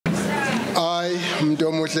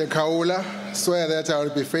Mntomuhle Khawula, swear that I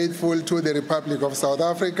will be faithful to the Republic of South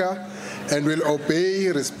Africa and will obey,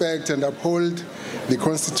 respect and uphold the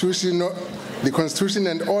Constitution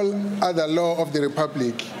and all other law of the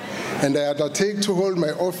Republic. And I undertake to hold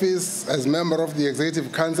my office as member of the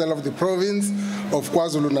Executive Council of the Province of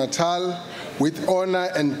KwaZulu-Natal with honor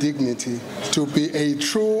and dignity, to be a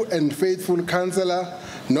true and faithful councillor,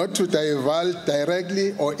 not to divulge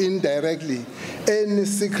directly or indirectly any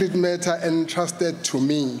secret matter entrusted to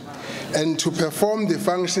me, and to perform the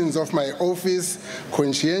functions of my office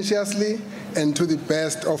conscientiously and to the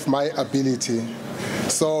best of my ability.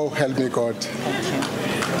 So help me God.